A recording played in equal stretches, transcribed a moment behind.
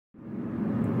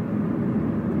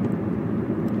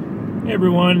Hey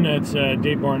everyone, it's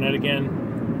Dave Barnett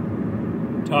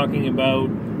again, talking about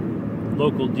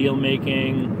local deal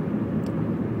making.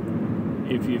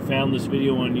 If you found this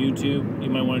video on YouTube, you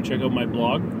might want to check out my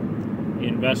blog,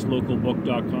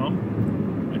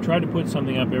 investlocalbook.com. I try to put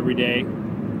something up every day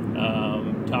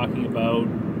talking about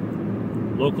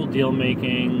local deal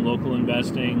making, local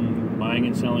investing, buying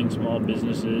and selling small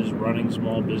businesses, running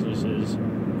small businesses,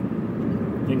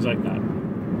 things like that.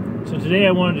 So today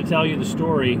I wanted to tell you the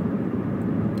story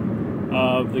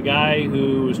of the guy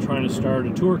who was trying to start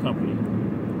a tour company.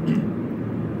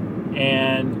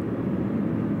 And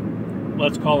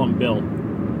let's call him Bill,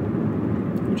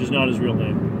 which is not his real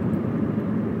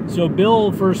name. So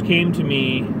Bill first came to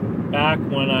me back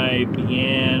when I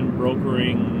began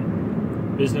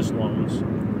brokering business loans,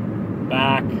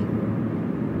 back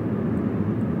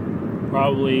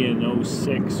probably in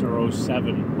 06 or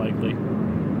 07 likely.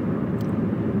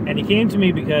 And he came to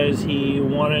me because he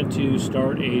wanted to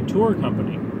start a tour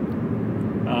company.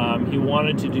 He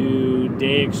wanted to do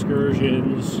day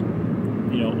excursions,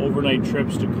 overnight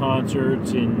trips to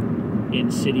concerts in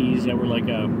cities that were like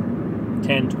a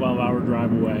 10, 12-hour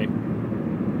drive away.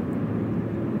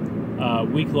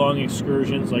 Week-long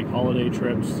excursions like holiday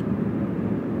trips,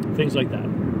 things like that.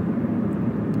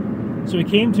 So he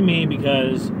came to me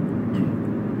because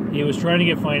he was trying to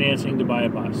get financing to buy a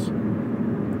bus.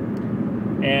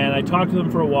 And I talked to him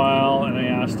for a while, and I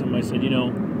asked him, I said,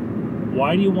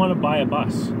 why do you want to buy a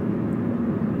bus?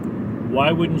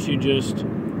 Why wouldn't you just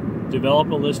develop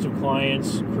a list of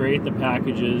clients, create the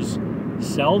packages,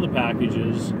 sell the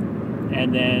packages,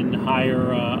 and then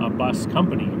hire a bus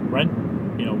company, rent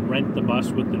the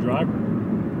bus with the driver?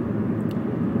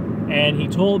 And he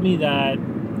told me that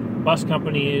bus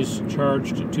companies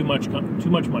charged too much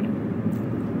money,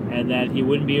 and that he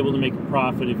wouldn't be able to make a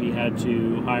profit if he had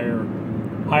to hire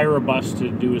a bus to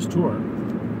do his tour.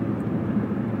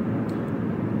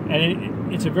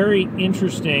 And it's a very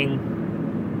interesting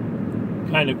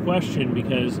kind of question,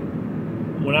 because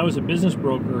when I was a business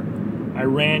broker, I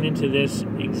ran into this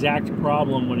exact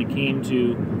problem when it came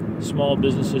to small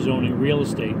businesses owning real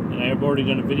estate, and I have already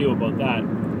done a video about that.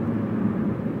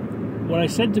 What I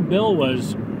said to Bill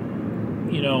was,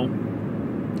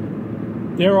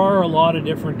 there are a lot of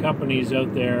different companies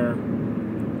out there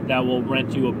that will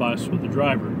rent you a bus with a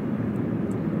driver.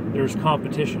 There's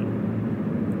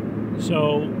competition.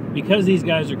 So because these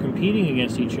guys are competing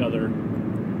against each other,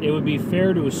 it would be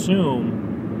fair to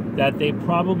assume that they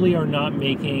probably are not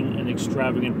making an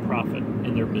extravagant profit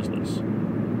in their business.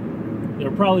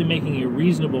 They're probably making a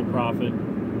reasonable profit,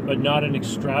 but not an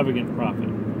extravagant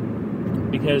profit.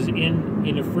 Because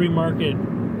in a free market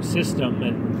system,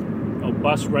 and a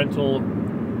bus rental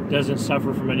doesn't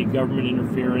suffer from any government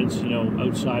interference,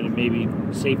 outside of maybe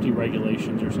safety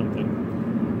regulations or something.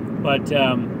 But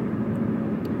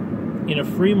in a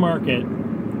free market,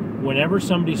 whenever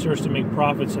somebody starts to make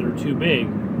profits that are too big,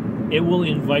 it will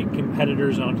invite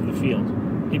competitors onto the field.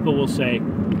 People will say,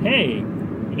 hey,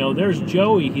 there's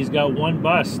Joey. He's got one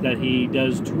bus that he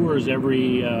does tours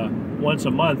every once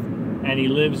a month, and he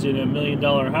lives in $1 million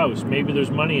house. Maybe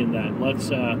there's money in that. Let's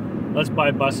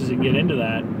buy buses and get into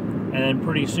that. And then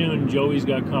pretty soon, Joey's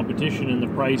got competition, and the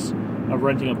price of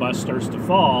renting a bus starts to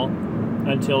fall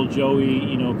until Joey,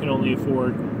 can only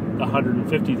afford the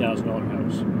 $150,000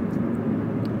 house.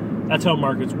 That's how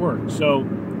markets work. So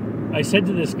I said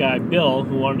to this guy, Bill,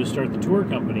 who wanted to start the tour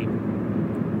company,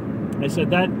 I said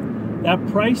that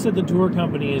price that the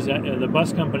the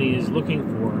bus company is looking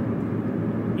for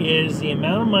is the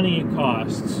amount of money it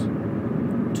costs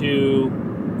to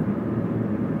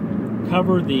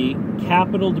cover the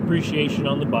capital depreciation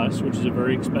on the bus, which is a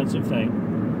very expensive thing.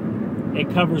 It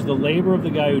covers the labor of the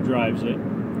guy who drives it.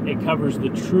 It covers the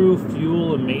true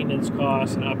fuel and maintenance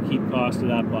costs and upkeep costs of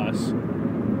that bus,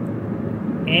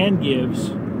 and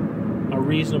gives a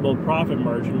reasonable profit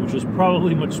margin, which is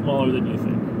probably much smaller than you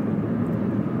think.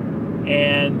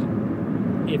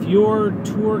 And if your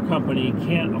tour company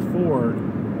can't afford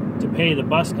to pay the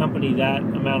bus company that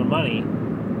amount of money,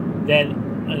 then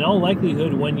in all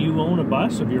likelihood, when you own a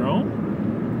bus of your own,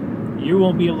 you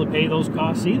won't be able to pay those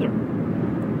costs either.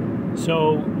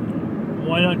 So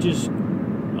why not just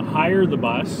hire the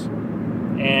bus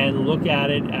and look at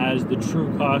it as the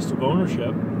true cost of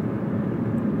ownership?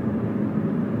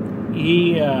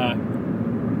 He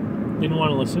didn't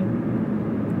want to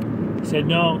listen. He said,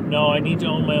 no, I need to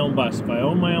own my own bus. If I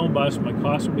own my own bus, my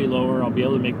costs will be lower. I'll be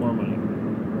able to make more money.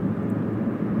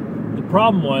 The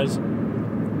problem was,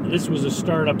 this was a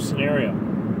startup scenario.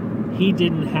 He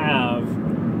didn't have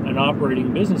an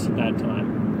operating business at that time.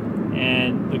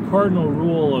 And the cardinal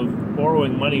rule of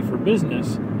borrowing money for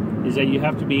business is that you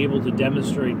have to be able to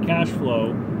demonstrate cash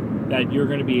flow that you're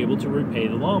going to be able to repay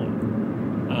the loan,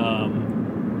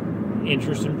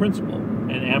 interest and principal,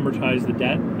 and amortize the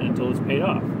debt until it's paid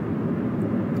off,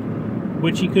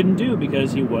 which he couldn't do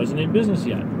because he wasn't in business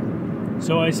yet.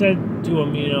 So I said to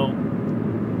him,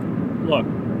 look,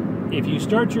 if you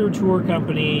start your tour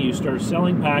company, you start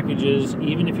selling packages,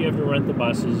 even if you have to rent the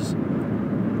buses,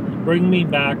 bring me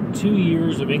back 2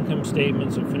 years of income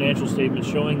statements and financial statements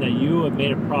showing that you have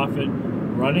made a profit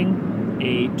running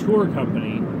a tour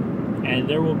company, and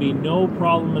there will be no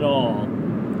problem at all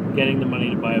getting the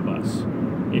money to buy a bus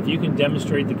if you can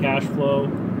demonstrate the cash flow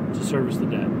to service the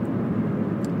debt.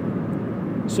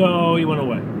 So he went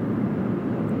away.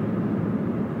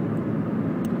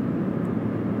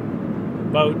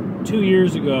 About 2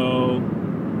 years ago,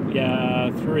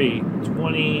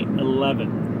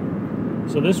 2011.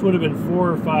 So this would have been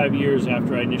 4 or 5 years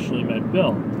after I initially met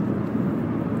Bill.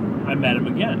 I met him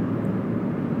again.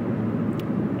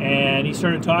 And he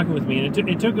started talking with me, and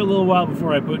it took a little while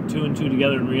before I put 2 and 2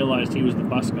 together and realized he was the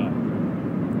bus guy.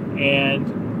 And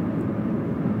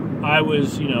I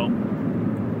was, I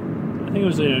think it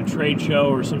was at a trade show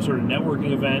or some sort of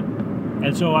networking event.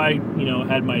 And so I,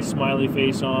 had my smiley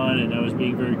face on, and I was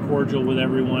being very cordial with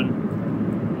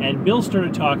everyone. And Bill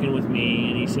started talking with me,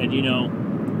 and he said,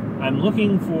 I'm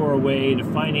looking for a way to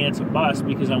finance a bus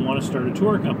because I want to start a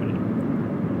tour company.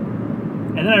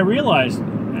 And then I realized,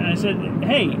 and I said,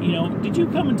 hey, did you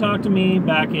come and talk to me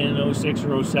back in 06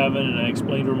 or 07? And I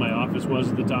explained where my office was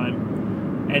at the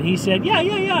time. And he said, yeah,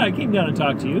 I came down and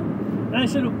talked to you. And I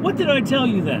said, what did I tell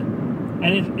you then?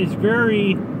 And it's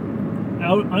very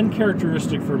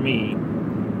uncharacteristic for me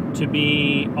to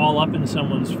be all up in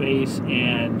someone's face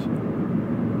and,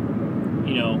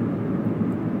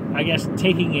 I guess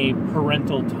taking a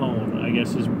parental tone, I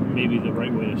guess is maybe the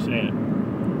right way to say it.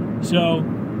 So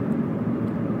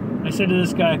I said to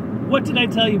this guy, what did I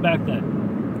tell you back then?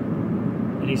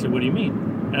 And he said, what do you mean?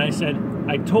 And I said,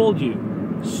 I told you,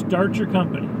 start your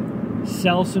company,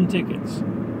 sell some tickets,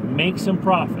 make some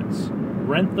profits,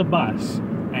 rent the bus,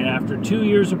 and after 2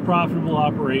 years of profitable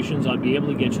operations, I'll be able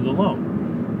to get you the loan.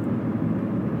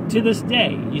 To this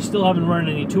day, you still haven't run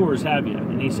any tours, have you?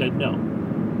 And he said, no.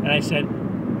 And I said,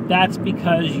 that's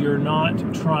because you're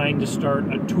not trying to start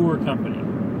a tour company.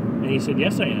 And he said,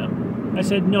 yes, I am. I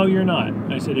said, no, you're not.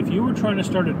 I said, if you were trying to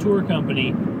start a tour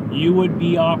company, you would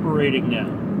be operating now.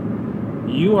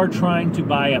 You are trying to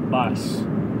buy a bus.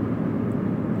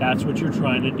 That's what you're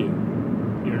trying to do.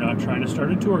 You're not trying to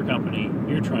start a tour company.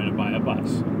 You're trying to buy a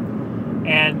bus.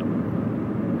 And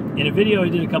in a video I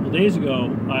did a couple days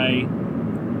ago, I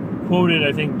quoted,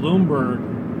 I think, Bloomberg,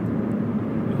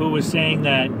 who was saying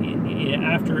that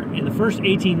in the first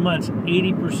 18 months,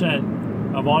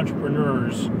 80% of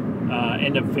entrepreneurs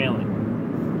end up failing.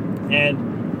 And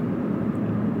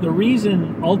the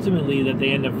reason ultimately that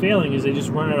they end up failing is they just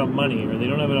run out of money, or they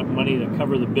don't have enough money to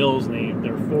cover the bills, and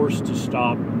they're forced to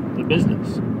stop the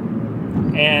business.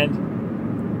 And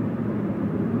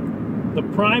the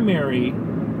primary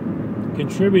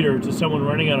contributor to someone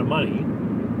running out of money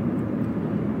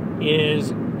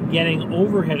is getting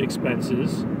overhead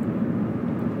expenses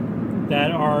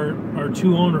that are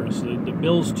too onerous. The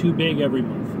bill's too big every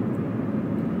month.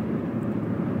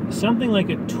 Something like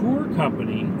a tour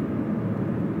company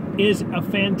is a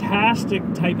fantastic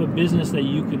type of business that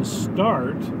you can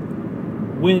start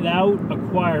without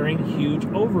acquiring huge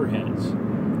overheads.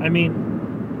 I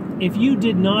mean, if you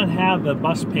did not have a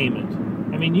bus payment,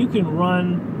 you can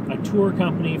run a tour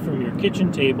company from your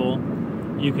kitchen table.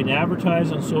 You can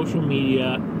advertise on social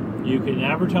media. You can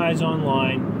advertise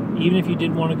online. Even if you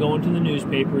did want to go into the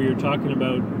newspaper, you're talking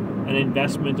about an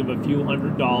investment of a few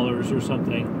 $100s or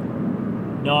something,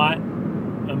 not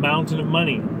a mountain of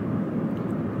money.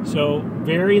 So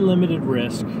very limited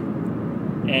risk.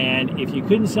 And if you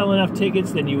couldn't sell enough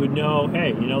tickets, then you would know,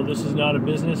 hey, this is not a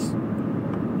business.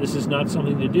 This is not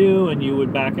something to do, and you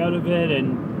would back out of it,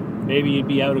 and maybe you'd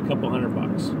be out a couple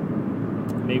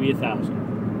 $100, maybe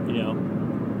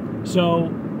 $1,000,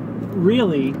 So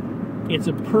really, it's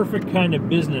a perfect kind of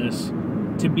business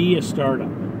to be a startup.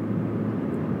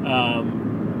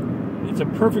 It's a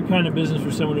perfect kind of business for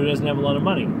someone who doesn't have a lot of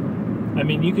money.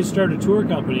 You could start a tour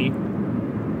company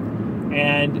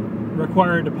and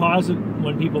require a deposit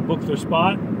when people book their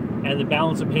spot and the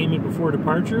balance of payment before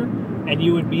departure, and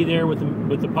you would be there with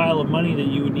the pile of money that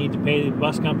you would need to pay the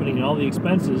bus company and all the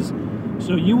expenses.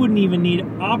 So you wouldn't even need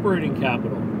operating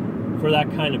capital for that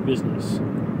kind of business,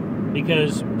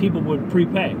 because people would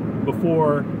prepay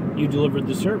before you delivered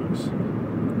the service.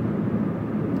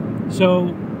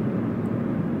 So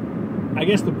I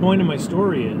guess the point of my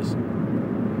story is,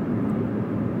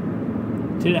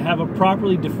 to have a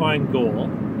properly defined goal.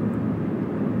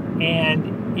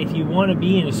 And if you want to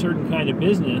be in a certain kind of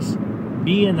business,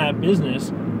 be in that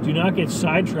business. Do not get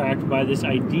sidetracked by this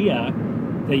idea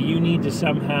that you need to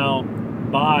somehow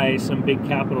buy some big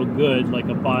capital good like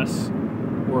a bus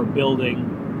or a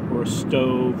building or a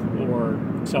stove or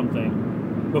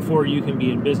something before you can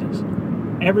be in business.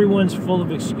 Everyone's full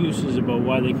of excuses about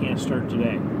why they can't start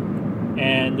today.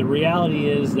 And the reality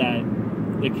is that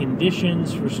the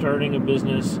conditions for starting a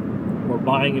business or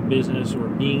buying a business or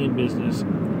being in business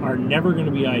are never going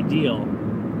to be ideal.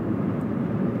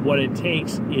 What it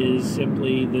takes is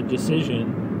simply the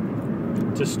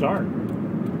decision to start.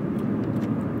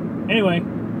 Anyway,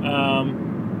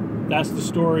 that's the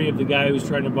story of the guy who's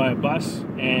trying to buy a bus.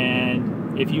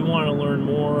 And if you want to learn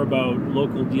more about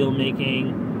local deal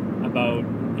making, about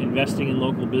investing in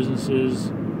local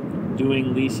businesses,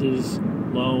 doing leases,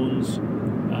 loans,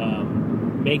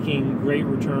 making great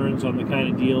returns on the kind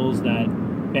of deals that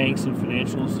banks and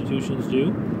financial institutions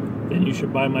do, then you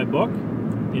should buy my book,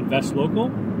 Invest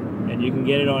Local, and you can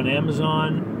get it on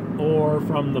Amazon or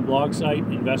from the blog site,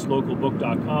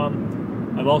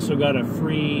 investlocalbook.com. I've also got a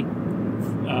free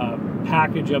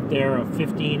package up there of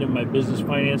 15 of my business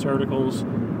finance articles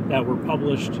that were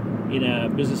published in a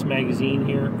business magazine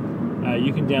here.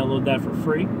 You can download that for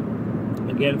free,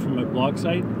 again, from my blog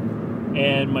site.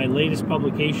 And my latest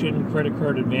publication, Credit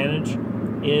Card Advantage,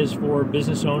 is for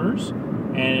business owners.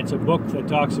 And it's a book that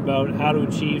talks about how to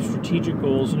achieve strategic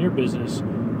goals in your business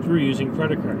through using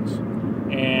credit cards.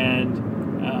 And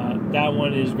that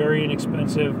one is very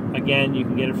inexpensive. Again, you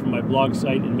can get it from my blog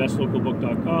site,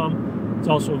 investlocalbook.com. It's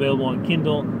also available on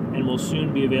Kindle and will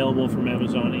soon be available from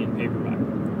Amazon in paperback.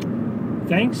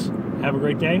 Thanks. Have a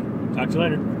great day. Talk to you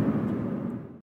later.